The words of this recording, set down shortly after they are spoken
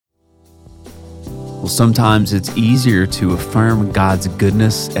Well, sometimes it's easier to affirm God's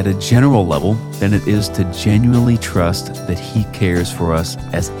goodness at a general level than it is to genuinely trust that He cares for us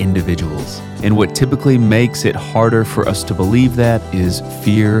as individuals. And what typically makes it harder for us to believe that is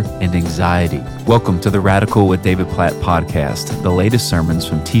fear and anxiety. Welcome to the Radical with David Platt podcast, the latest sermons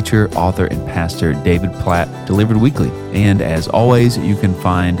from teacher, author, and pastor David Platt, delivered weekly. And as always, you can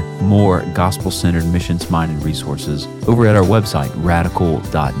find more gospel-centered, missions-minded resources over at our website,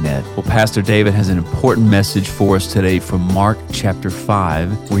 radical.net. Well, Pastor David has an important message for us today from Mark chapter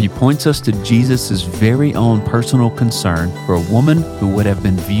 5, where he points us to Jesus' very own personal concern for a woman who would have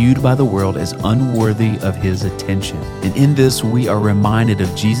been viewed by the world as unworthy of his attention. And in this, we are reminded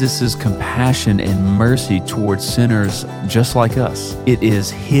of Jesus' compassion and mercy towards sinners just like us. It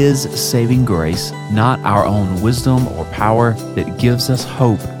is His saving grace, not our own wisdom or power, that gives us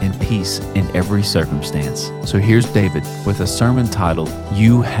hope and peace in every circumstance. So here's David with a sermon titled,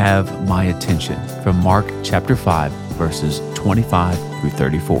 You Have My Attention, from Mark chapter 5, verses 25 through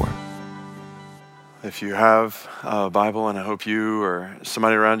 34. If you have a Bible, and I hope you or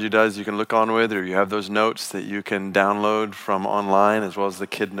somebody around you does, you can look on with, or you have those notes that you can download from online, as well as the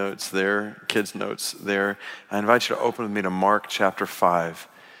kids' notes there. I invite you to open with me to Mark chapter 5.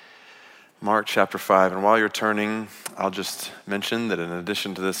 Mark chapter 5. And while you're turning, I'll just mention that in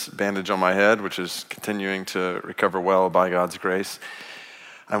addition to this bandage on my head, which is continuing to recover well by God's grace,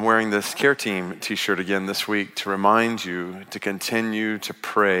 I'm wearing this Care Team t-shirt again this week to remind you to continue to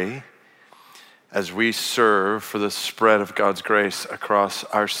pray as we serve for the spread of God's grace across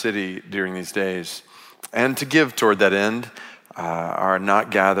our city during these days. And to give toward that end, our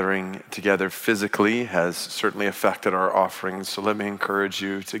not gathering together physically has certainly affected our offerings. So let me encourage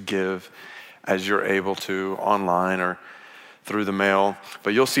you to give as you're able to, online or through the mail.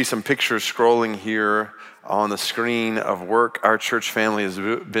 But you'll see some pictures scrolling here on the screen of work our church family has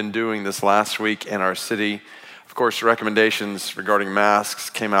been doing this last week in our city. Of course, recommendations regarding masks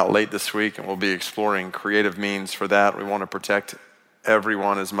came out late this week, and we'll be exploring creative means for that. We want to protect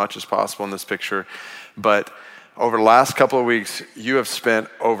everyone as much as possible in this picture. But over the last couple of weeks, you have spent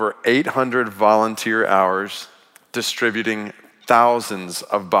over 800 volunteer hours distributing thousands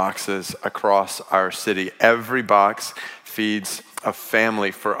of boxes across our city. Every box feeds a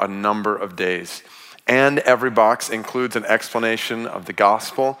family for a number of days. And every box includes an explanation of the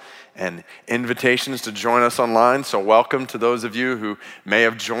gospel and invitations to join us online. So welcome to those of you who may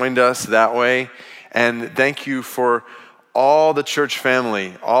have joined us that way. And thank you for all the church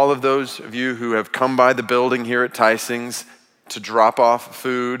family, all of those of you who have come by the building here at Tysings to drop off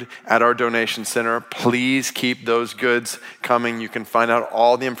food at our donation center. Please keep those goods coming. You can find out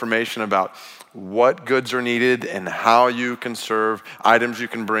all the information about what goods are needed and how you can serve, items you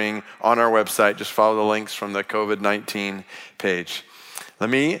can bring on our website. Just follow the links from the COVID-19 page. Let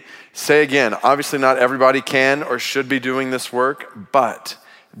me say again, obviously not everybody can or should be doing this work, but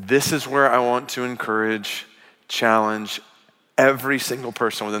this is where I want to encourage, challenge every single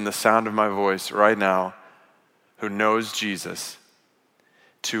person within the sound of my voice right now who knows Jesus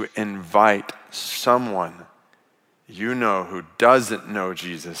to invite someone you know who doesn't know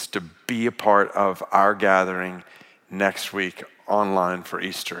Jesus to be a part of our gathering next week online for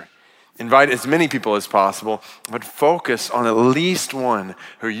Easter. Invite as many people as possible, but focus on at least one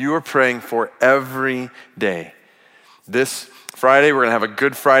who you are praying for every day. This Friday, we're going to have a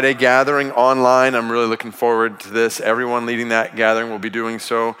Good Friday gathering online. I'm really looking forward to this. Everyone leading that gathering will be doing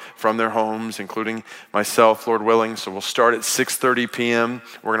so from their homes, including myself, Lord willing. So we'll start at 6:30 p.m.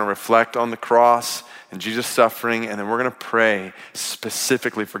 We're going to reflect on the cross and Jesus' suffering, and then we're going to pray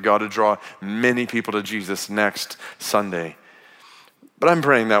specifically for God to draw many people to Jesus next Sunday. But I'm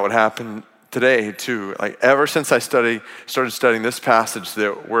praying that would happen today too. Like ever since I started studying this passage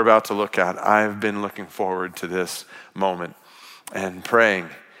that we're about to look at, I've been looking forward to this moment and praying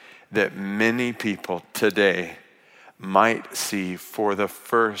that many people today might see for the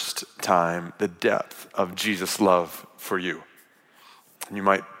first time the depth of Jesus' love for you. And you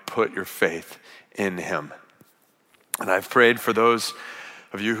might put your faith in Him. And I've prayed for those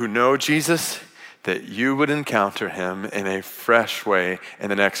of you who know Jesus that you would encounter Him in a fresh way in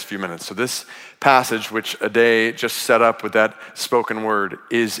the next few minutes. So this passage, which a day just set up with that spoken word,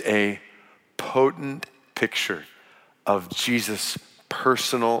 is a potent picture of Jesus'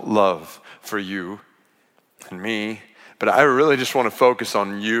 personal love for you and me. But I really just want to focus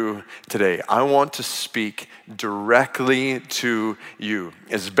on you today. I want to speak directly to you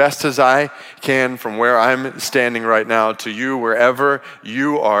as best as I can from where I'm standing right now to you wherever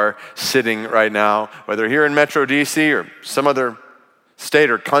you are sitting right now, whether here in Metro DC or some other state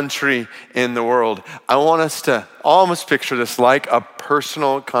or country in the world. I want us to almost picture this like a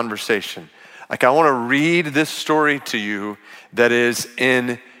personal conversation, Like, I want to read this story to you that is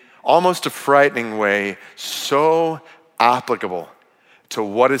in almost a frightening way so applicable to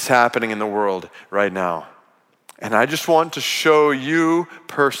what is happening in the world right now. And I just want to show you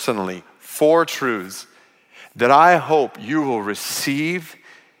personally 4 truths that I hope you will receive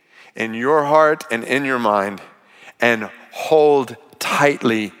in your heart and in your mind and hold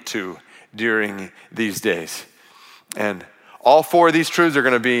tightly to during these days. And all 4 of these truths are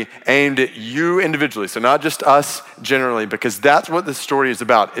going to be aimed at you individually, so not just us generally, because that's what this story is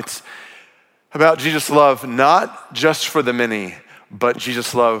about. It's about Jesus' love, not just for the many, but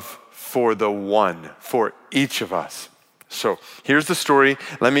Jesus' love for the one, for each of us. So here's the story.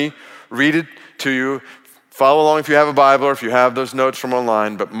 Let me read it to you. Follow along if you have a Bible or if you have those notes from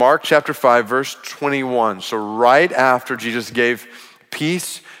online. But Mark chapter 5, verse 21. So right after Jesus gave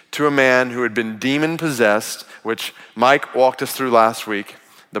peace to a man who had been demon-possessed, which Mike walked us through last week,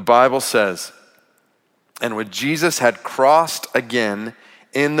 the Bible says, "And when Jesus had crossed again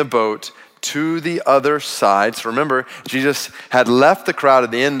in the boat to the other side," so remember, Jesus had left the crowd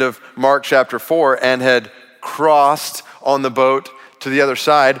at the end of Mark chapter 4 and had crossed on the boat to the other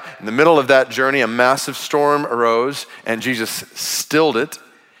side. In the middle of that journey, a massive storm arose and Jesus stilled it.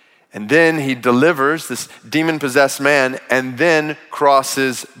 And then he delivers this demon-possessed man and then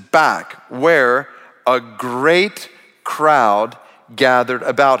crosses back where a great crowd gathered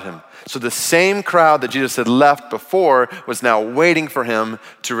about him. So the same crowd that Jesus had left before was now waiting for him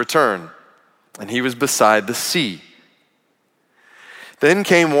to return. And he was beside the sea. Then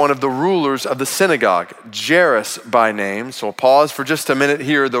came one of the rulers of the synagogue, Jairus by name. So we'll pause for just a minute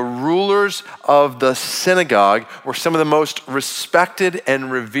here. The rulers of the synagogue were some of the most respected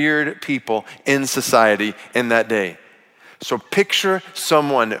and revered people in society in that day. So picture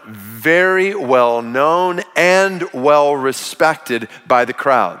someone very well known and well respected by the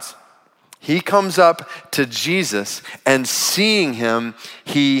crowds. He comes up to Jesus, and seeing him,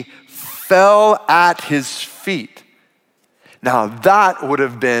 he fell at his feet. Now that would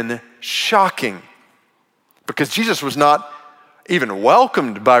have been shocking because Jesus was not even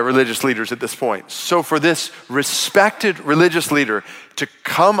welcomed by religious leaders at this point. So for this respected religious leader to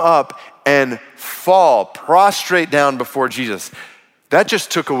come up and fall, prostrate down before Jesus, that just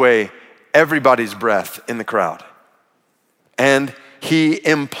took away everybody's breath in the crowd. And he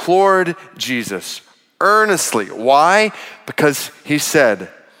implored Jesus earnestly. Why? Because he said,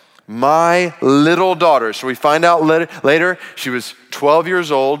 "My little daughter," so we find out later she was 12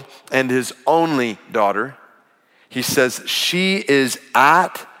 years old and his only daughter. He says, "She is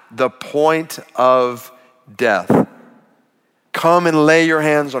at the point of death. Come and lay your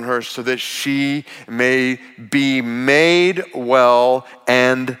hands on her so that she may be made well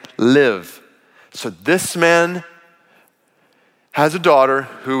and live." So this man has a daughter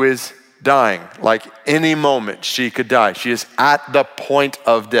who is dying. Like any moment she could die. She is at the point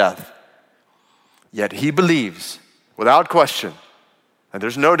of death. Yet he believes, without question, and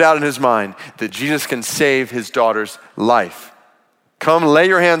there's no doubt in his mind, that Jesus can save his daughter's life. Come lay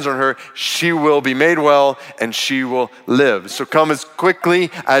your hands on her, she will be made well and she will live. So come as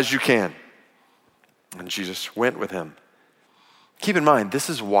quickly as you can. And Jesus went with him. Keep in mind, this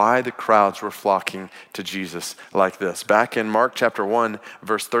is why the crowds were flocking to Jesus like this. Back in Mark chapter 1,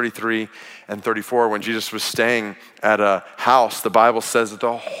 verse 33 and 34, when Jesus was staying at a house, the Bible says that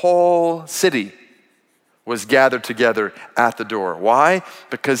the whole city was gathered together at the door. Why?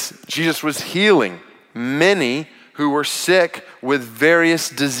 Because Jesus was healing many who were sick with various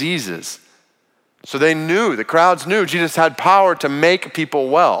diseases. So the crowds knew Jesus had power to make people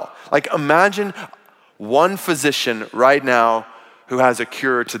well. Like imagine one physician right now who has a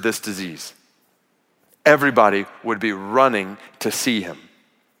cure to this disease. Everybody would be running to see him.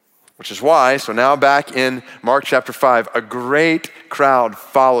 Which is why, so now back in Mark chapter 5, a great crowd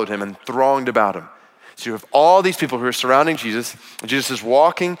followed him and thronged about him. So you have all these people who are surrounding Jesus, and Jesus is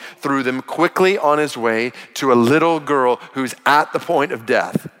walking through them quickly on his way to a little girl who's at the point of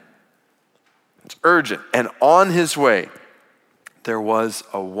death. It's urgent. And on his way, there was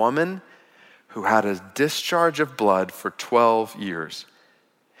a woman who had a discharge of blood for 12 years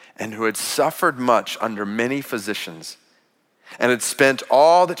and who had suffered much under many physicians and had spent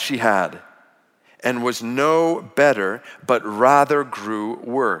all that she had and was no better, but rather grew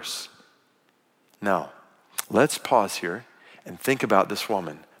worse. Now, let's pause here and think about this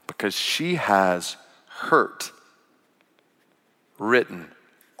woman because she has hurt written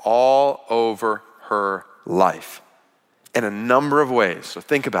all over her life in a number of ways. So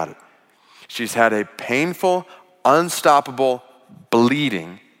think about it. She's had a painful, unstoppable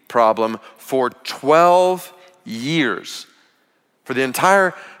bleeding problem for 12 years. for the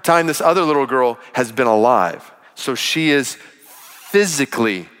entire time this other little girl has been alive. So she is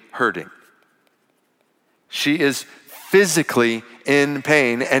physically hurting. She is physically in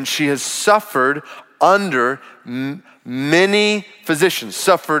pain, and she has suffered under many physicians,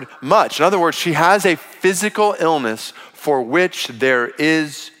 suffered much. In other words, she has a physical illness for which there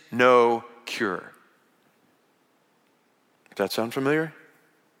is no cure. Does that sound familiar?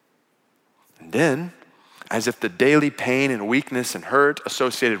 And then, as if the daily pain and weakness and hurt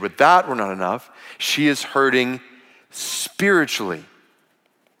associated with that were not enough, she is hurting spiritually.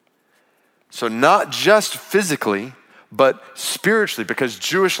 So not just physically, but spiritually, because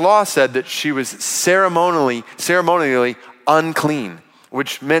Jewish law said that she was ceremonially unclean,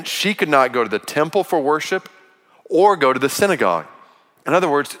 which meant she could not go to the temple for worship or go to the synagogue. In other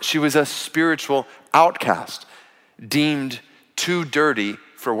words, she was a spiritual outcast, deemed too dirty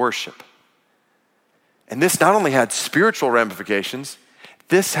for worship. And this not only had spiritual ramifications,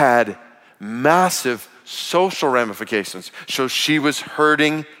 this had massive social ramifications. So she was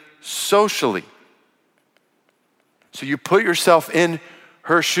hurting socially. So you put yourself in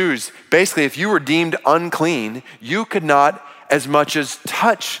her shoes. Basically, if you were deemed unclean, you could not as much as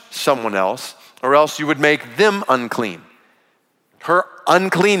touch someone else, or else you would make them unclean. Her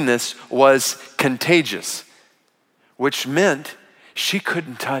uncleanness was contagious, which meant she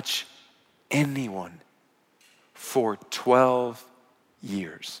couldn't touch anyone for 12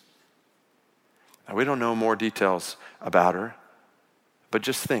 years. Now, we don't know more details about her, but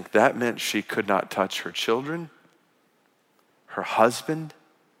just think, that meant she could not touch her children, her husband.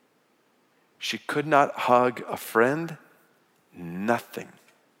 She could not hug a friend. Nothing.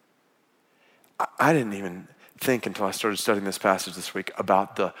 I didn't even think until I started studying this passage this week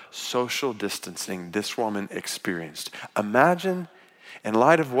about the social distancing this woman experienced. Imagine, in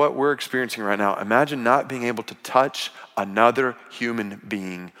light of what we're experiencing right now, imagine not being able to touch another human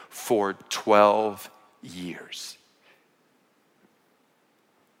being for 12 years.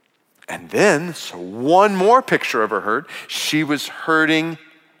 And then, so one more picture of her hurt, she was hurting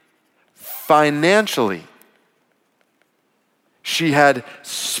financially. She had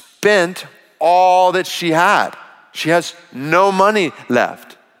spent all that she had. She has no money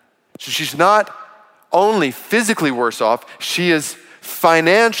left. So she's not only physically worse off, she is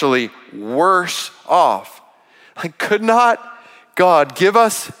financially worse off. Like, could not God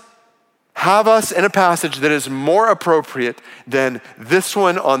have us in a passage that is more appropriate than this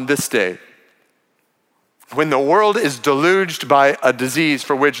one on this day? When the world is deluged by a disease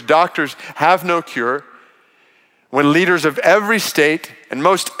for which doctors have no cure, when leaders of every state and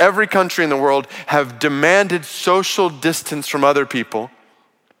most every country in the world have demanded social distance from other people,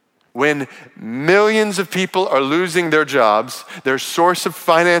 when millions of people are losing their jobs, their source of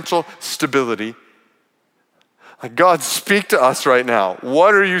financial stability, like, God, speak to us right now.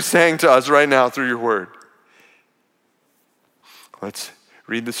 What are you saying to us right now through your word? Let's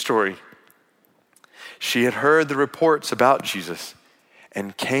read the story. She had heard the reports about Jesus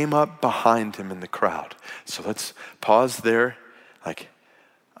and came up behind him in the crowd. So let's pause there. Like,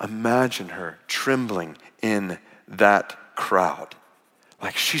 imagine her trembling in that crowd.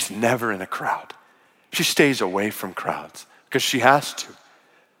 Like, she's never in a crowd. She stays away from crowds because she has to,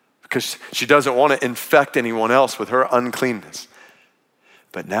 because she doesn't want to infect anyone else with her uncleanness.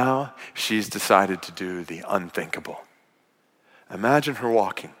 But now she's decided to do the unthinkable. Imagine her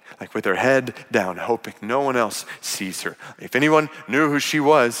walking, like with her head down, hoping no one else sees her. If anyone knew who she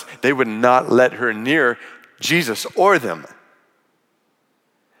was, they would not let her near Jesus or them.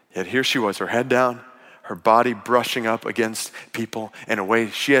 Yet here she was, her head down, her body brushing up against people in a way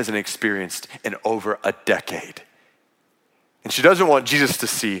she hasn't experienced in over a decade. And she doesn't want Jesus to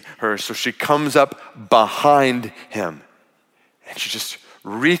see her, so she comes up behind him. And she just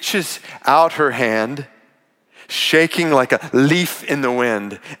reaches out her hand, shaking like a leaf in the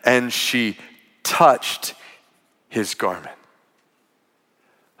wind, and she touched his garment.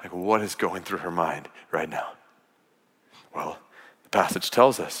 Like, what is going through her mind right now? Well, the passage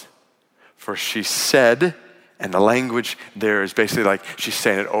tells us, for she said, and the language there is basically like she's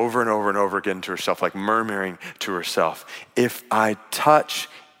saying it over and over and over again to herself, like murmuring to herself, if I touch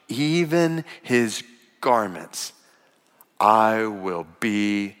even his garments, I will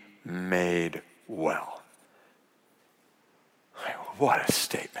be made well. What a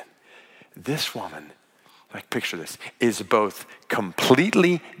statement. This woman, like, picture this, is both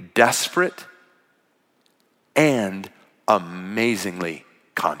completely desperate and amazingly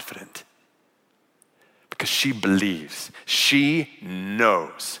confident. Because she believes, she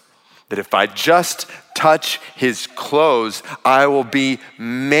knows that if I just touch his clothes, I will be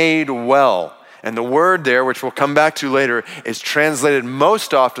made well. And the word there, which we'll come back to later, is translated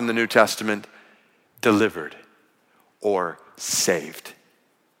most often in the New Testament, delivered or saved.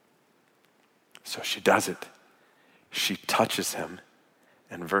 So she does it. She touches him.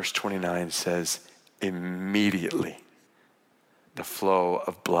 And verse 29 says, immediately the flow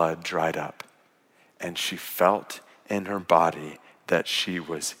of blood dried up, and she felt in her body that she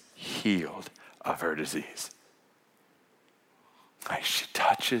was healed of her disease. Like, she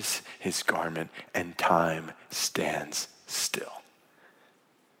touches his garment and time stands still.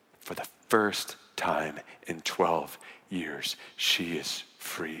 For the first time in 12 years, she is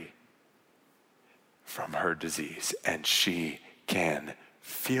free from her disease, and she can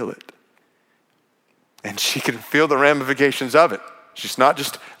feel it. And she can feel the ramifications of it. She's not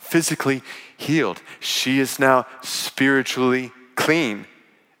just physically healed. She is now spiritually clean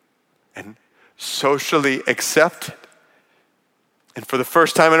and socially accepted. And for the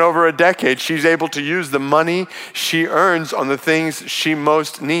first time in over a decade, she's able to use the money she earns on the things she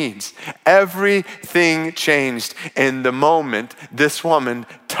most needs. Everything changed in the moment this woman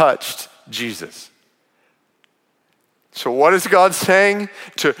touched Jesus. So what is God saying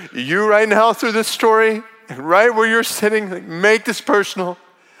to you right now through this story? Right where you're sitting, make this personal.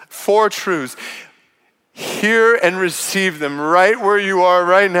 4 truths. Hear and receive them right where you are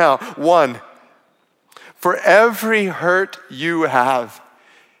right now. 1, for every hurt you have,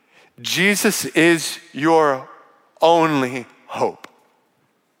 Jesus is your only hope.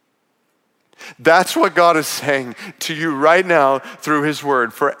 That's what God is saying to you right now through his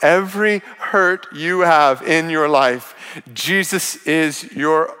word. For every hurt you have in your life, Jesus is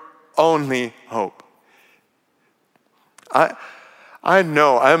your only hope. I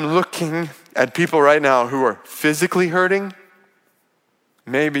know I'm looking at people right now who are physically hurting.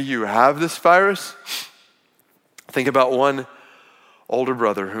 Maybe you have this virus. Think about one older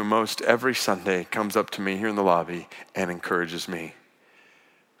brother who most every Sunday comes up to me here in the lobby and encourages me,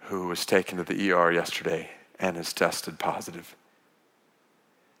 who was taken to the ER yesterday and is tested positive.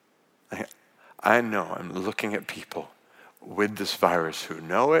 I know I'm looking at people with this virus who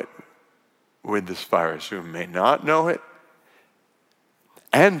know it, with this virus who may not know it,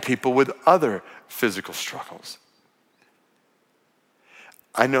 and people with other physical struggles.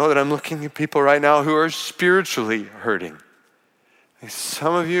 I know that I'm looking at people right now who are spiritually hurting.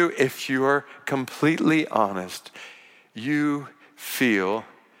 Some of you, if you are completely honest, you feel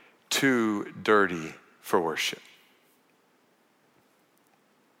too dirty for worship.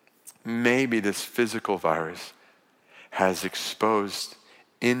 Maybe this physical virus has exposed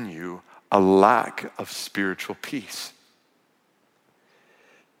in you a lack of spiritual peace.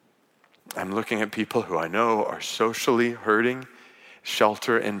 I'm looking at people who I know are socially hurting.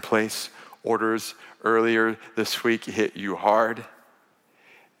 Shelter-in-place orders earlier this week hit you hard.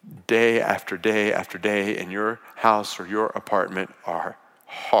 Day after day after day in your house or your apartment are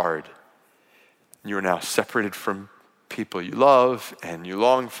hard. You're now separated from people you love and you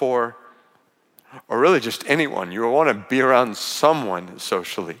long for, or really just anyone. You want to be around someone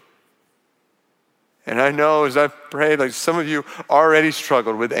socially. And I know as I've prayed, like some of you already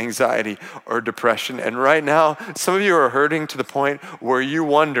struggled with anxiety or depression. And right now, some of you are hurting to the point where you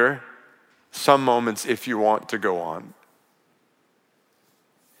wonder some moments if you want to go on.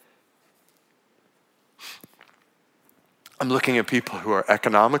 I'm looking at people who are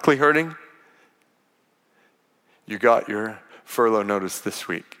economically hurting. You got your furlough notice this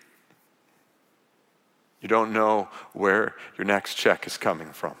week. You don't know where your next check is coming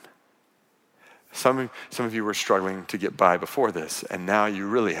from. Some of you were struggling to get by before this, and now you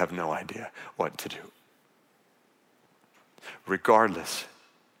really have no idea what to do. Regardless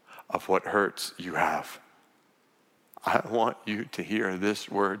of what hurts you have, I want you to hear this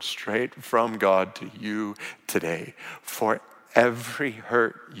word straight from God to you today. For every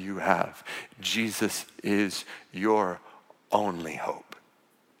hurt you have, Jesus is your only hope.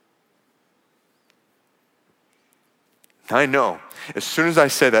 I know, as soon as I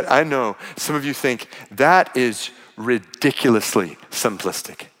say that, I know some of you think that is ridiculously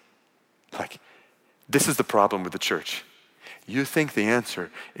simplistic. Like, this is the problem with the church. You think the answer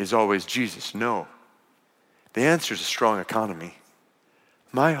is always Jesus. No. The answer is a strong economy.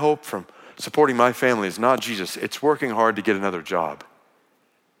 My hope from supporting my family is not Jesus. It's working hard to get another job.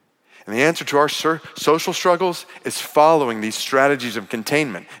 And the answer to our social struggles is following these strategies of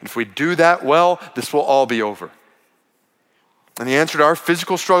containment. And if we do that well, this will all be over. And the answer to our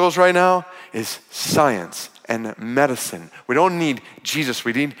physical struggles right now is science and medicine. We don't need Jesus.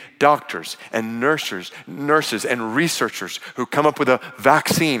 We need doctors and nurses and researchers who come up with a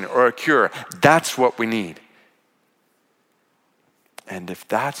vaccine or a cure. That's what we need. And if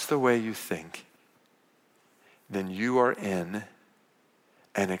that's the way you think, then you are in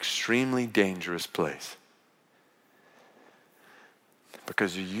an extremely dangerous place.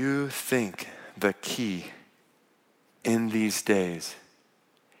 Because you think the key in these days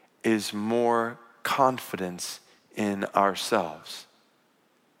is more confidence in ourselves.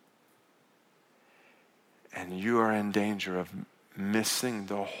 And you are in danger of missing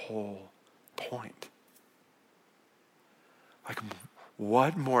the whole point. Like,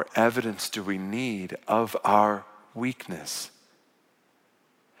 what more evidence do we need of our weakness?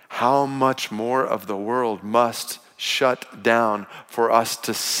 How much more of the world must shut down for us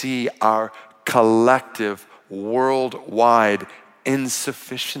to see our collective, worldwide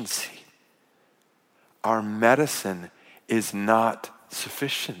insufficiency? Our medicine is not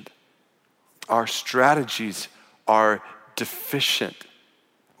sufficient. Our strategies are deficient.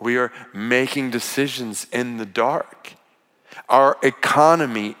 We are making decisions in the dark. Our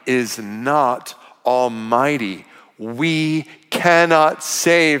economy is not almighty. We cannot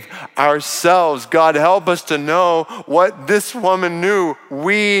save ourselves. God, help us to know what this woman knew.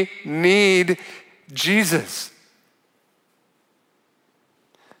 We need Jesus.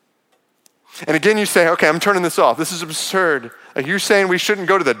 And again, you say, okay, I'm turning this off. This is absurd. Like, you're saying we shouldn't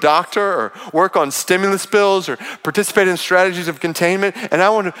go to the doctor or work on stimulus bills or participate in strategies of containment. And I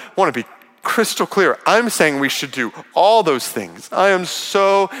want to be crystal clear. I'm saying we should do all those things. I am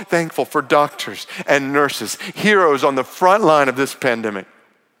so thankful for doctors and nurses, heroes on the front line of this pandemic.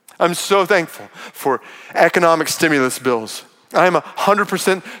 I'm so thankful for economic stimulus bills. I am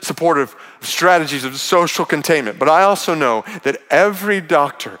 100% supportive of strategies of social containment, but I also know that every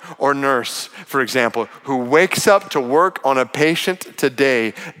doctor or nurse, for example, who wakes up to work on a patient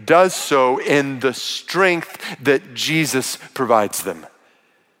today does so in the strength that Jesus provides them.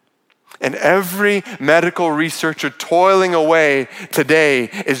 And every medical researcher toiling away today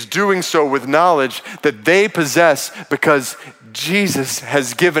is doing so with knowledge that they possess because Jesus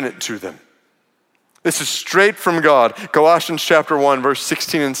has given it to them. This is straight from God. Colossians chapter 1, verse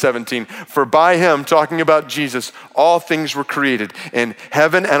 16 and 17. For by him, talking about Jesus, all things were created in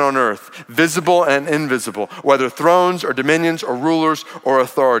heaven and on earth, visible and invisible, whether thrones or dominions or rulers or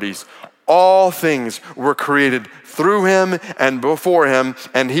authorities. All things were created through him and before him,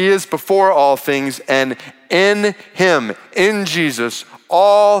 and he is before all things, and in him, in Jesus,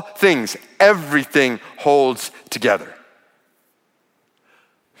 all things, everything holds together.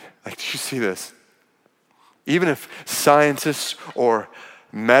 Like, do you see this? Even if scientists or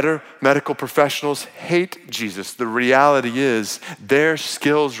medical professionals hate Jesus, the reality is their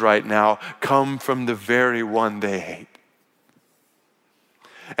skills right now come from the very one they hate.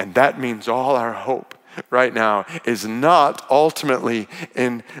 And that means all our hope right now is not ultimately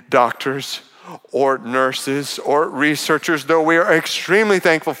in doctors or nurses or researchers, though we are extremely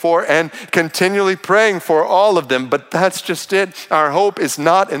thankful for and continually praying for all of them. But that's just it. Our hope is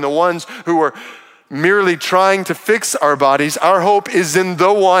not in the ones who are merely trying to fix our bodies. Our hope is in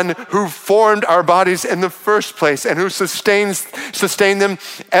the one who formed our bodies in the first place and who sustained them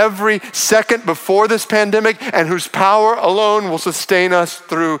every second before this pandemic, and whose power alone will sustain us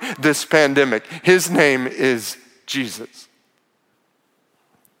through this pandemic. His name is Jesus.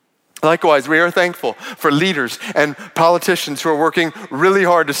 Likewise, we are thankful for leaders and politicians who are working really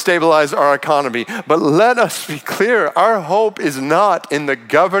hard to stabilize our economy. But let us be clear, our hope is not in the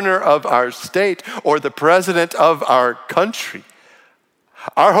governor of our state or the president of our country.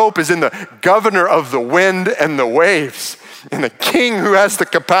 Our hope is in the governor of the wind and the waves, in the king who has the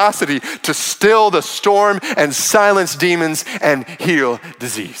capacity to still the storm and silence demons and heal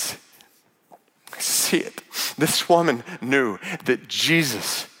disease. See it. This woman knew that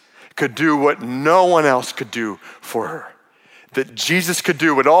Jesus could do what no one else could do for her. That Jesus could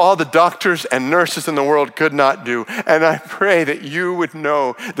do what all the doctors and nurses in the world could not do. And I pray that you would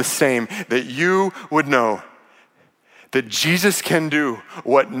know the same, that you would know that Jesus can do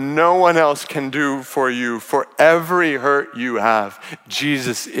what no one else can do for you. For every hurt you have,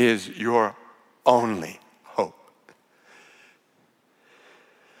 Jesus is your only hope.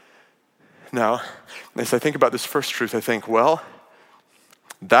 Now, as I think about this first truth, I think, well,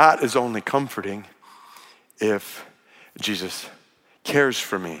 that is only comforting if Jesus cares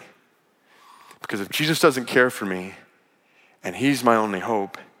for me. Because if Jesus doesn't care for me and he's my only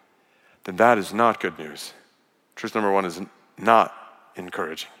hope, then that is not good news. Truth number one is not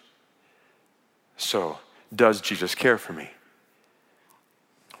encouraging. So, does Jesus care for me?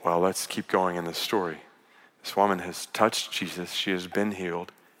 Well, let's keep going in this story. This woman has touched Jesus. She has been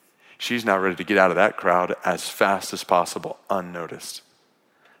healed. She's now ready to get out of that crowd as fast as possible, unnoticed.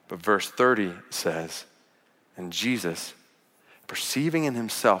 But verse 30 says, and Jesus, perceiving in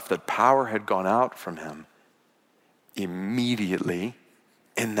himself that power had gone out from him, immediately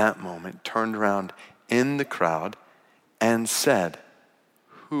in that moment turned around in the crowd and said,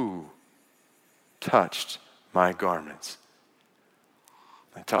 "Who touched my garments?"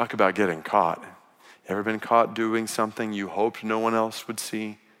 I talk about getting caught. Ever been caught doing something you hoped no one else would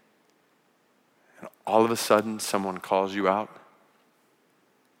see? And all of a sudden, someone calls you out?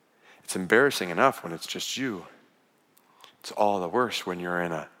 It's embarrassing enough when it's just you. It's all the worse when you're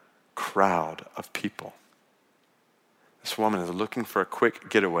in a crowd of people. This woman is looking for a quick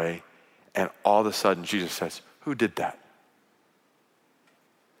getaway, and all of a sudden, Jesus says, "Who did that?"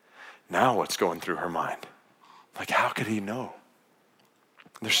 Now what's going through her mind? Like, how could he know?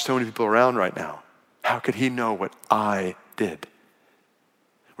 There's so many people around right now. How could he know what I did?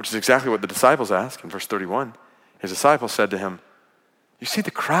 Which is exactly what the disciples asked in verse 31. His disciples said to him, "You see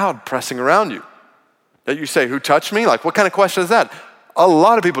the crowd pressing around you. That you say, 'Who touched me?' Like, what kind of question is that? A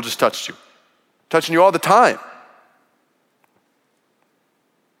lot of people just touched you. Touching you all the time."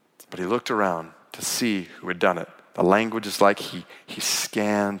 But he looked around to see who had done it. The language is like he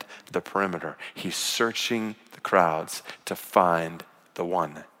scanned the perimeter. He's searching the crowds to find the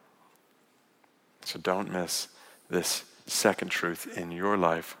one. So don't miss this second truth in your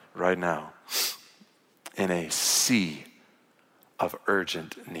life right now. In a sea of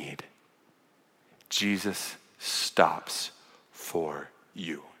urgent need, Jesus stops for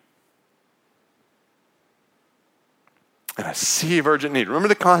you. In a sea of urgent need. Remember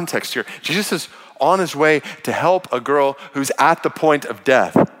the context here. Jesus is on his way to help a girl who's at the point of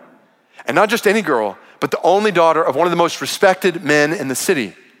death. And not just any girl, but the only daughter of one of the most respected men in the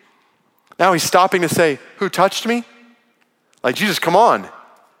city. Now he's stopping to say, "Who touched me?" Like, Jesus, come on.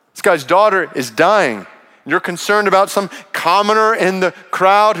 This guy's daughter is dying. You're concerned about some commoner in the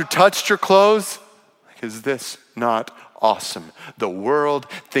crowd who touched your clothes? Like, is this not awesome? The world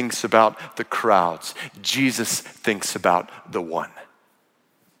thinks about the crowds. Jesus thinks about the one.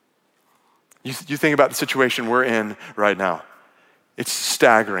 You think about the situation we're in right now. It's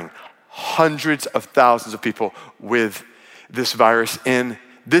staggering. Hundreds of thousands of people with this virus in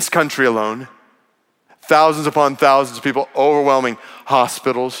this country alone. Thousands upon thousands of people, overwhelming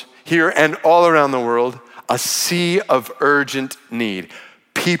hospitals here and all around the world. A sea of urgent need.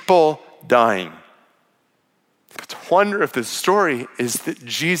 People dying. But to wonder if the story is that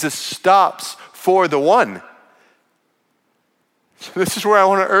Jesus stops for the one. So this is where I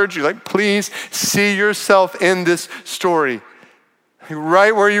want to urge you, like, please see yourself in this story.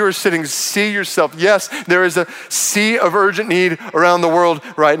 Right where you are sitting, see yourself. Yes, there is a sea of urgent need around the world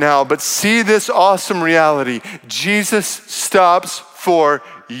right now, but see this awesome reality. Jesus stops for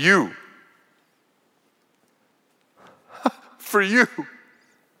you. For you.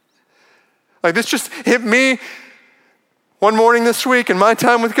 Like, this just hit me one morning this week in my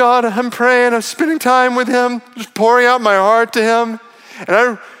time with God. I'm praying, I'm spending time with him, just pouring out my heart to him. And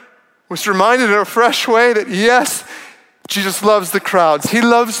I was reminded in a fresh way that yes, Jesus loves the crowds. He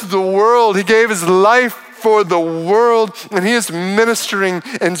loves the world. He gave his life for the world, and he is ministering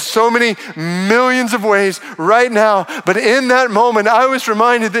in so many millions of ways right now. But in that moment, I was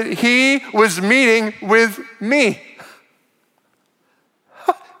reminded that he was meeting with me.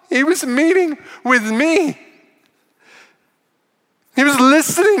 He was meeting with me. He was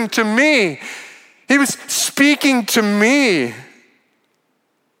listening to me. He was speaking to me.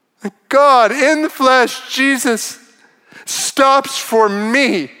 God in the flesh, Jesus, stops for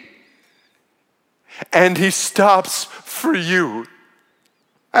me. And he stops for you.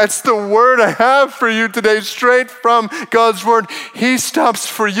 That's the word I have for you today, straight from God's word. He stops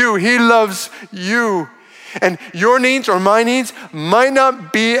for you. He loves you. And your needs or my needs might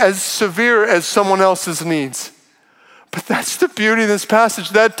not be as severe as someone else's needs. But that's the beauty of this passage.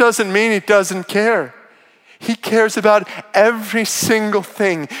 That doesn't mean he doesn't care. He cares about every single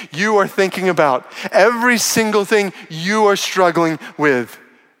thing you are thinking about, every single thing you are struggling with.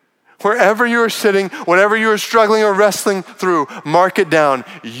 Wherever you are sitting, whatever you are struggling or wrestling through, mark it down.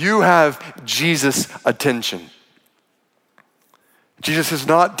 You have Jesus' attention. Jesus is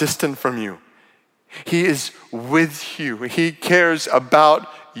not distant from you. He is with you. He cares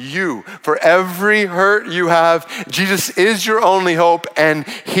about you. For every hurt you have, Jesus is your only hope, and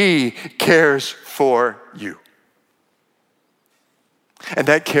he cares for you. And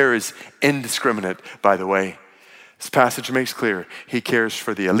that care is indiscriminate, by the way. This passage makes clear he cares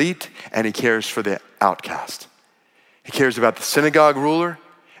for the elite and he cares for the outcast. He cares about the synagogue ruler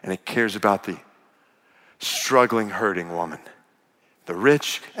and he cares about the struggling, hurting woman, the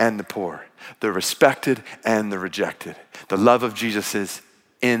rich and the poor, the respected and the rejected. The love of Jesus is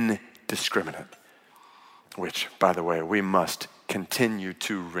indiscriminate, which, by the way, we must continue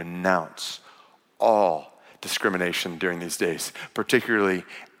to renounce all discrimination during these days, particularly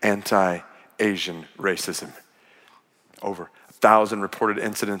anti-Asian racism. Over 1,000 reported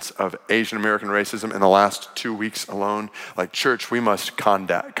incidents of Asian American racism in the last 2 weeks alone. Like, church, we must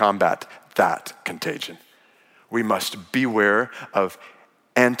combat that contagion. We must beware of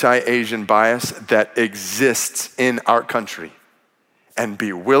anti-Asian bias that exists in our country and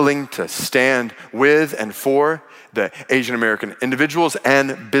be willing to stand with and for the Asian American individuals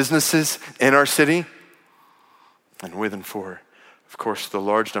and businesses in our city, and with and for, of course, the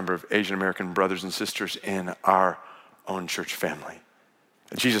large number of Asian American brothers and sisters in our own church family.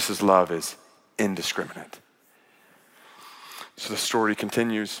 Jesus' love is indiscriminate. So the story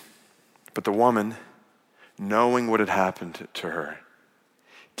continues. But the woman, knowing what had happened to her,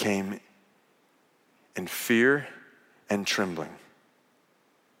 came in fear and trembling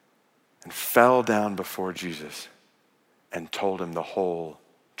and fell down before Jesus and told him the whole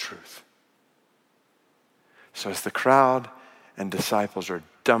truth. So as the crowd and disciples are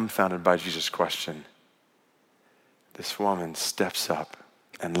dumbfounded by Jesus' question, this woman steps up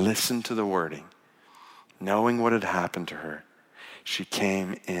and listened to the wording. Knowing what had happened to her, she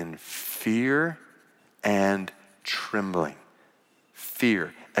came in fear and trembling.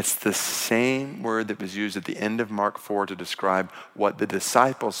 Fear. That's the same word that was used at the end of Mark 4 to describe what the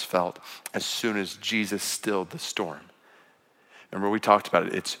disciples felt as soon as Jesus stilled the storm. Remember, we talked about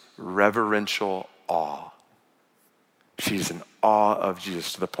it. It's reverential awe. She's in awe of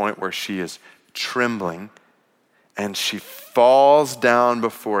Jesus to the point where she is trembling and she falls down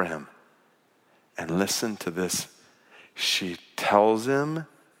before him. And listen to this. She tells him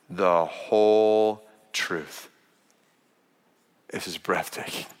the whole truth. This is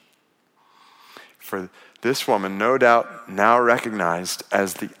breathtaking. For this woman, no doubt now recognized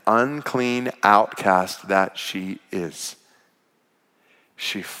as the unclean outcast that she is,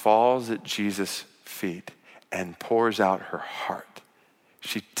 she falls at Jesus' feet and pours out her heart.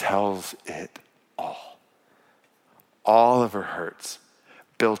 She tells it all. All of her hurts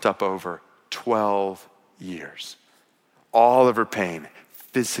built up over 12 years. All of her pain,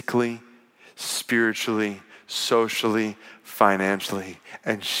 physically, spiritually, socially, financially.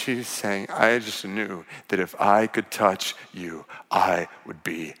 And she's saying, I just knew that if I could touch you, I would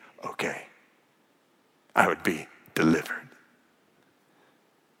be okay. I would be delivered.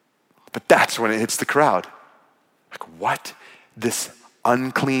 But that's when it hits the crowd. Like, what? This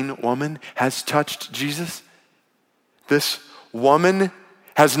unclean woman has touched Jesus? This woman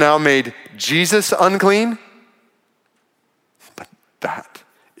has now made Jesus unclean? But that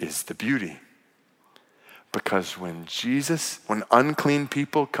is the beauty. Because when unclean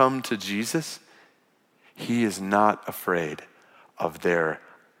people come to Jesus, he is not afraid of their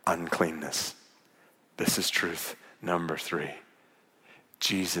uncleanness. This is truth number 3.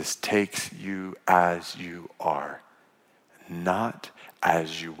 Jesus takes you as you are, not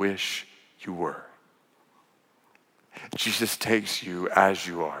as you wish you were. Jesus takes you as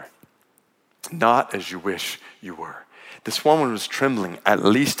you are, not as you wish you were. This woman was trembling, at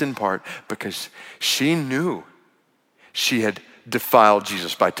least in part, because she knew she had defiled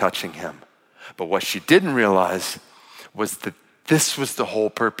Jesus by touching him. But what she didn't realize was that this was the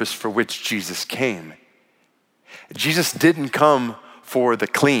whole purpose for which Jesus came. Jesus didn't come for the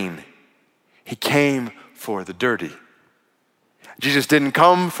clean. He came for the dirty. Jesus didn't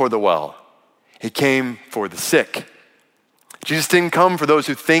come for the well. He came for the sick. Jesus didn't come for those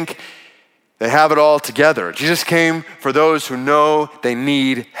who think they have it all together. Jesus came for those who know they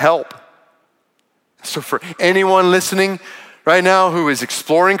need help. So for anyone listening right now who is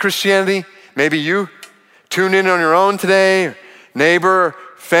exploring Christianity, maybe you tuned in on your own today, neighbor,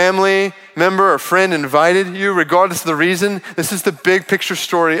 family member, or friend invited you, regardless of the reason, this is the big picture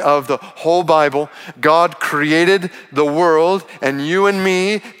story of the whole Bible. God created the world and you and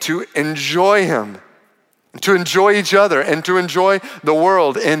me to enjoy him, to enjoy each other, and to enjoy the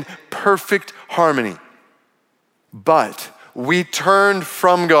world in perfect harmony. But we turned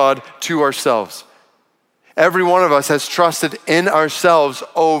from God to ourselves. Every one of us has trusted in ourselves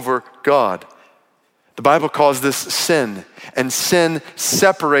over God. The Bible calls this sin, and sin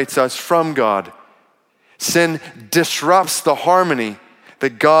separates us from God. Sin disrupts the harmony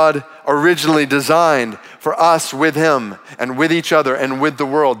that God originally designed for us with him and with each other and with the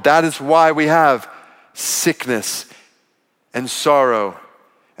world. That is why we have sickness and sorrow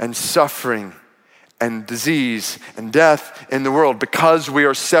and suffering and disease and death in the world, because we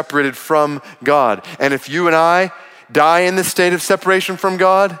are separated from God. And if you and I die in the state of separation from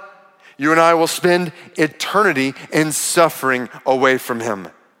God, you and I will spend eternity in suffering away from him.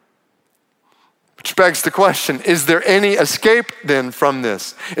 Which begs the question, is there any escape then from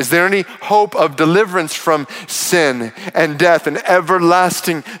this? Is there any hope of deliverance from sin and death and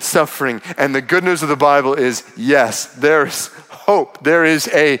everlasting suffering? And the good news of the Bible is, yes, there is hope. There is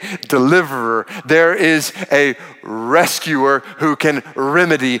a deliverer. There is a rescuer who can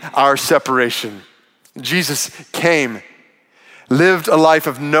remedy our separation. Jesus came, lived a life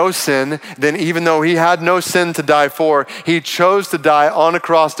of no sin, then even though he had no sin to die for, he chose to die on a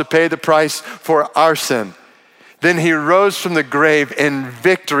cross to pay the price for our sin. Then he rose from the grave in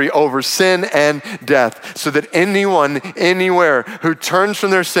victory over sin and death, so that anyone, anywhere who turns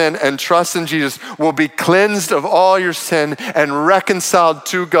from their sin and trusts in Jesus will be cleansed of all your sin and reconciled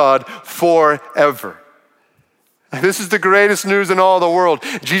to God forever. This is the greatest news in all the world.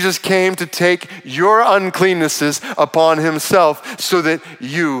 Jesus came to take your uncleannesses upon himself so that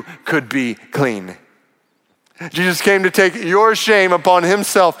you could be clean. Jesus came to take your shame upon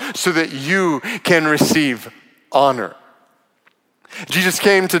himself so that you can receive honor. Jesus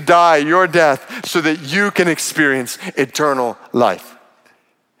came to die your death so that you can experience eternal life.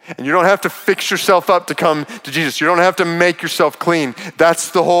 And you don't have to fix yourself up to come to Jesus. You don't have to make yourself clean.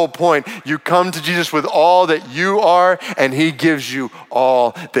 That's the whole point. You come to Jesus with all that you are, and he gives you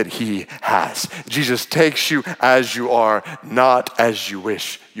all that he has. Jesus takes you as you are, not as you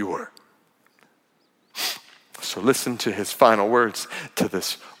wish you were. So listen to his final words to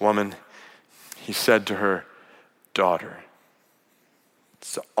this woman. He said to her, "Daughter."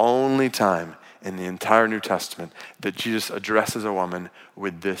 It's the only time in the entire New Testament that Jesus addresses a woman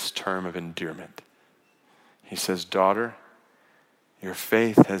with this term of endearment. He says, "Daughter, your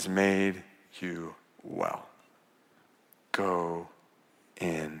faith has made you well. Go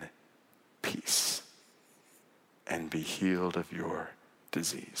in peace and be healed of your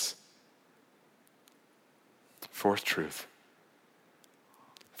disease." Fourth truth,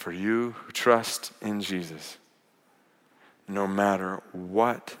 for you who trust in Jesus, no matter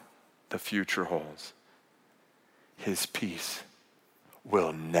what the future holds, his peace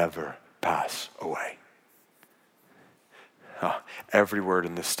will never pass away. Every word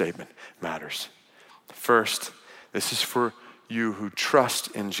in this statement matters. First, this is for you who trust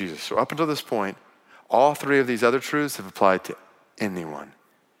in Jesus. So up until this point, all three of these other truths have applied to anyone.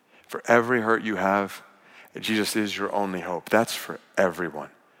 For every hurt you have, Jesus is your only hope. That's for everyone.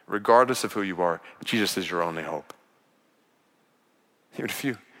 Regardless of who you are, Jesus is your only hope. Even if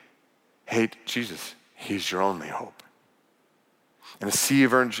you hate Jesus, he's your only hope. In a sea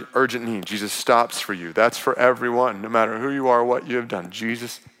of urgent need, Jesus stops for you. That's for everyone, no matter who you are, what you have done.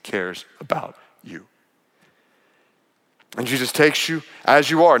 Jesus cares about you. And Jesus takes you as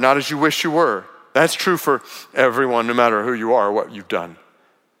you are, not as you wish you were. That's true for everyone, no matter who you are or what you've done.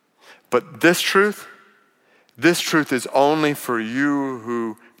 But this truth is only for you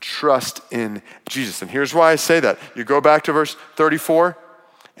who trust in Jesus. And here's why I say that. You go back to verse 34,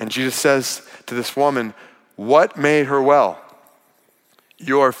 and Jesus says to this woman, what made her well?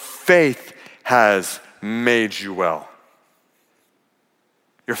 Your faith has made you well.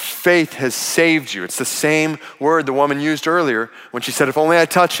 Your faith has saved you. It's the same word the woman used earlier when she said, if only I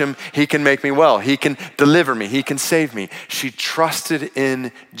touch him, he can make me well. He can deliver me. He can save me. She trusted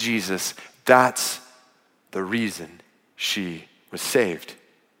in Jesus. That's the reason she was saved.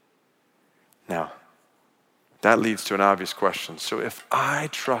 Now, that leads to an obvious question. So if I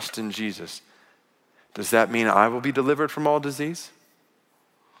trust in Jesus, does that mean I will be delivered from all disease?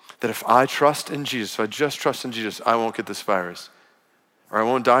 That if I trust in Jesus, if I just trust in Jesus, I won't get this virus, or I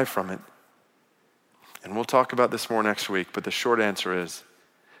won't die from it? And we'll talk about this more next week, but the short answer is,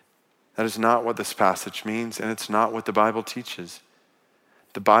 that is not what this passage means, and it's not what the Bible teaches.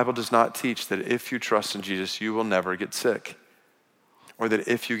 The Bible does not teach that if you trust in Jesus, you will never get sick. Or that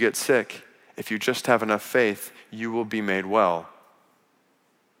if you get sick, if you just have enough faith, you will be made well.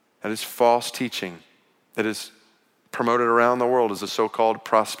 That is false teaching that is promoted around the world as a so-called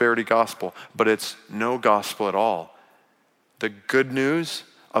prosperity gospel, but it's no gospel at all. The good news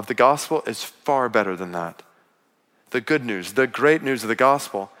of the gospel is far better than that. The good news, the great news of the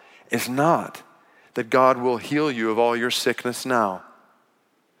gospel is not that God will heal you of all your sickness now.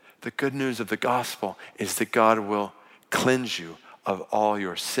 The good news of the gospel is that God will cleanse you of all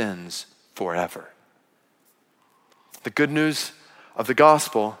your sins forever. The good news of the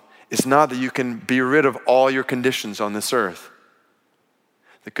gospel is not that you can be rid of all your conditions on this earth.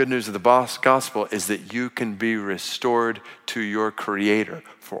 The good news of the gospel is that you can be restored to your Creator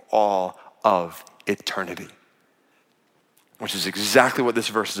for all of eternity, which is exactly what this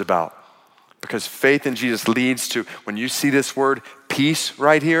verse is about. Because faith in Jesus leads to, when you see this word peace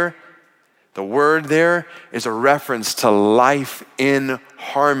right here, the word there is a reference to life in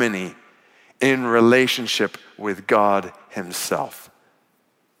harmony, in relationship with God himself.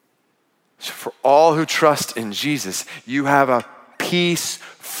 So for all who trust in Jesus, you have a peace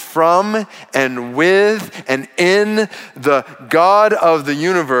from and with and in the God of the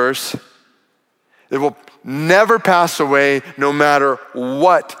universe that will never pass away no matter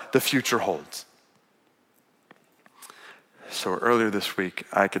what the future holds. So earlier this week,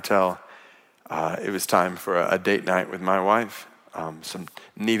 I could tell it was time for a date night with my wife, some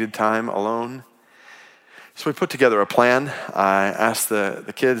needed time alone. So we put together a plan. I asked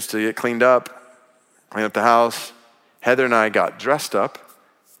the kids to get clean up the house. Heather and I got dressed up,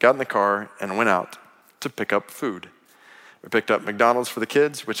 got in the car, and went out to pick up food. We picked up McDonald's for the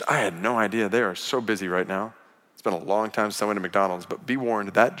kids, which I had no idea. They are so busy right now. It's been a long time since I went to McDonald's, but be warned,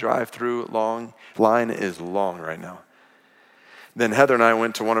 that drive-through line is long right now. Then Heather and I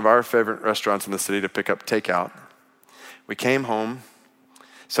went to one of our favorite restaurants in the city to pick up takeout. We came home,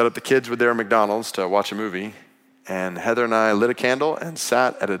 set up the kids with their McDonald's to watch a movie, and Heather and I lit a candle and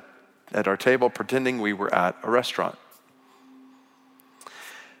sat at our table pretending we were at a restaurant.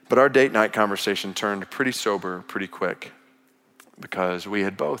 But our date night conversation turned pretty sober pretty quick because we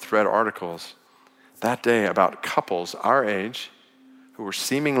had both read articles that day about couples our age who were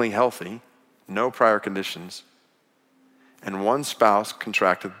seemingly healthy, no prior conditions, and one spouse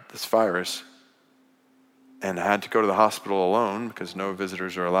contracted this virus and had to go to the hospital alone because no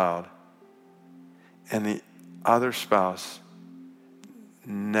visitors are allowed. And the other spouse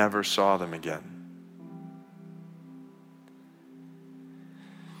never saw them again.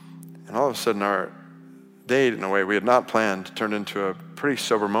 And all of a sudden, our date, in a way we had not planned, turned into a pretty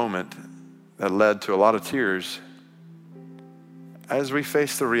sober moment that led to a lot of tears as we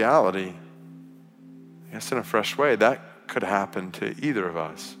faced the reality, I guess in a fresh way, that could happen to either of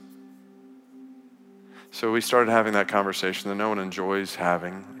us. So we started having that conversation that no one enjoys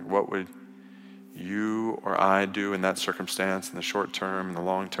having. What would you or I do in that circumstance, in the short term, in the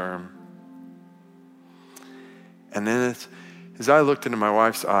long term? And then as I looked into my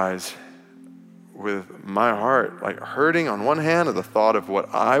wife's eyes with my heart like hurting on one hand at the thought of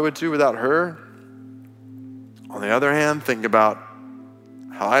what I would do without her, on the other hand, think about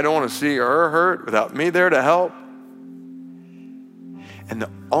how I don't want to see her hurt without me there to help. And the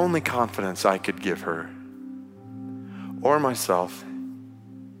only confidence I could give her or myself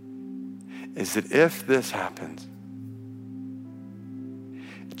is that if this happens,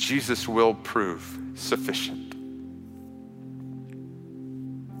 Jesus will prove sufficient.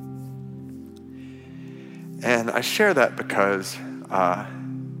 And I share that because I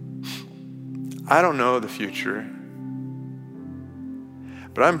don't know the future,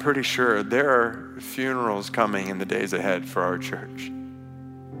 but I'm pretty sure there are funerals coming in the days ahead for our church.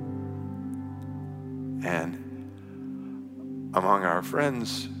 And among our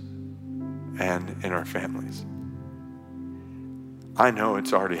friends and in our families. I know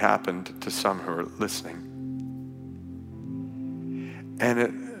it's already happened to some who are listening. And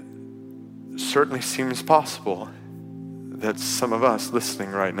it certainly seems possible that some of us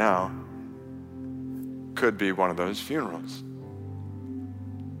listening right now could be one of those funerals.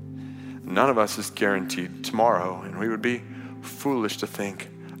 None of us is guaranteed tomorrow, and we would be foolish to think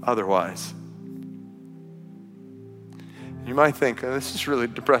otherwise. You might think, oh, this is really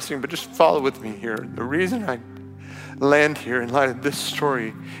depressing, but just follow with me here. The reason I land here in light of this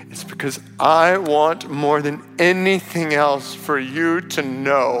story is because I want more than anything else for you to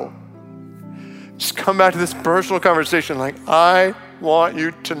know. Just come back to this personal conversation like, I want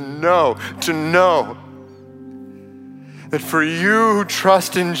you to know that for you who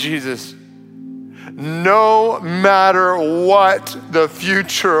trust in Jesus, no matter what the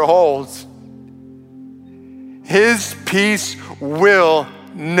future holds, His peace will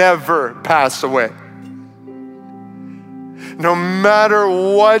never pass away. No matter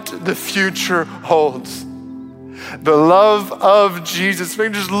what the future holds, the love of Jesus,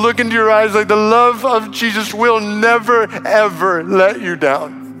 maybe just look into your eyes like the love of Jesus will never, ever let you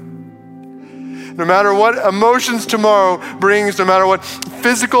down. No matter what emotions tomorrow brings, no matter what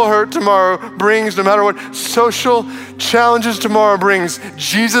physical hurt tomorrow brings, no matter what social challenges tomorrow brings,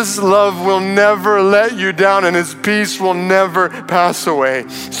 Jesus' love will never let you down and His peace will never pass away.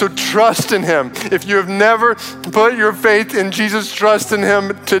 So trust in Him. If you have never put your faith in Jesus, trust in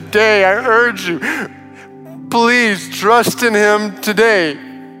Him today. I urge you, please trust in Him today.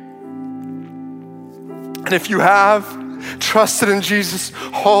 And if you have trusted in Jesus,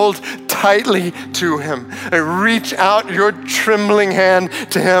 hold tightly to Him and reach out your trembling hand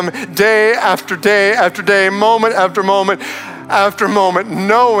to Him day after day after day, moment after moment after moment,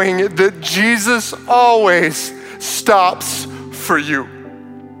 knowing that Jesus always stops for you.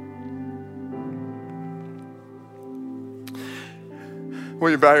 Will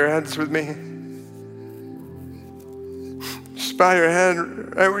you bow your heads with me? Just bow your head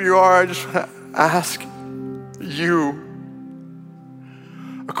right where you are. I just want to ask you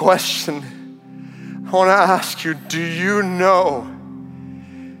a question. I want to ask you, do you know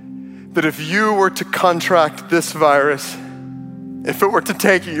that if you were to contract this virus, if it were to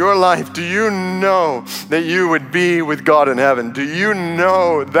take your life, do you know that you would be with God in heaven? Do you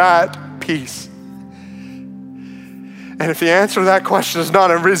know that peace? And if the answer to that question is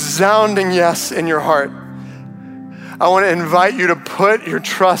not a resounding yes in your heart, I want to invite you to put your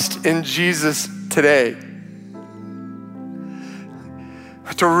trust in Jesus today.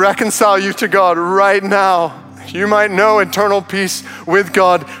 To reconcile you to God right now. You might know eternal peace with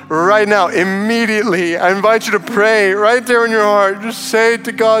God right now, immediately. I invite you to pray right there in your heart. Just say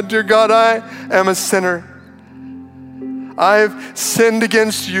to God, dear God, I am a sinner. I've sinned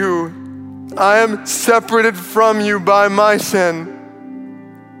against you. I am separated from you by my sin.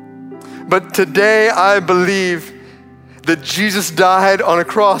 But today I believe that Jesus died on a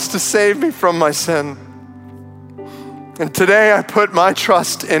cross to save me from my sin. And today I put my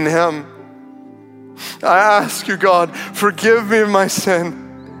trust in him. I ask you, God, forgive me of my sin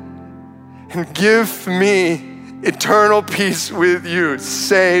and give me eternal peace with you.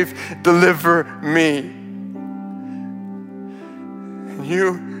 Save, deliver me. And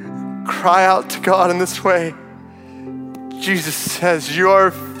you cry out to God in this way. Jesus says,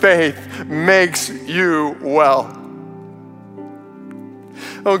 your faith makes you well.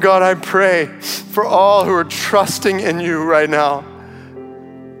 Oh God, I pray for all who are trusting in you right now.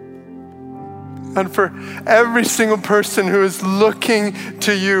 And for every single person who is looking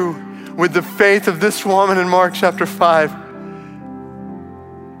to you with the faith of this woman in Mark chapter 5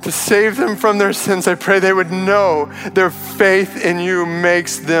 to save them from their sins, I pray they would know their faith in you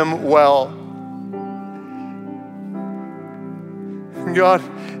makes them well. And God,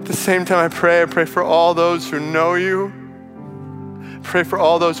 at the same time I pray for all those who know you. Pray for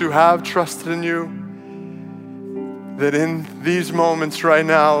all those who have trusted in you, that in these moments right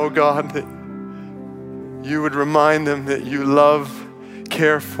now, oh God, that you would remind them that you love,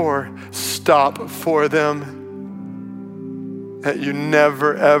 care for, stop for them, that you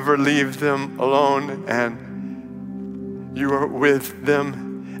never ever leave them alone, and you are with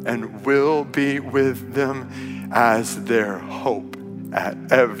them and will be with them as their hope at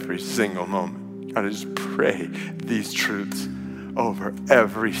every single moment. I just pray these truths over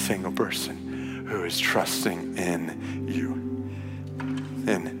every single person who is trusting in you.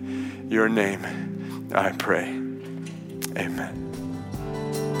 In your name, I pray. Amen.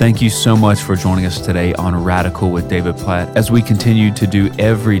 Thank you so much for joining us today on Radical with David Platt. As we continue to do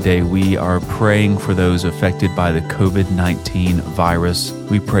every day, we are praying for those affected by the COVID-19 virus.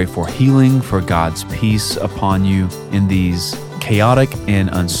 We pray for healing, for God's peace upon you in these chaotic and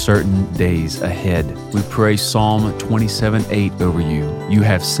uncertain days ahead. We pray Psalm 27:8 over you. You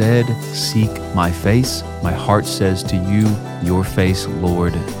have said, seek my face. My heart says to you, your face,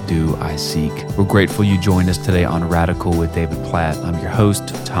 Lord, do I seek. We're grateful you joined us today on Radical with David Platt. I'm your host,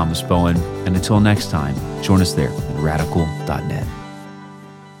 Thomas Bowen. And until next time, join us there at radical.net.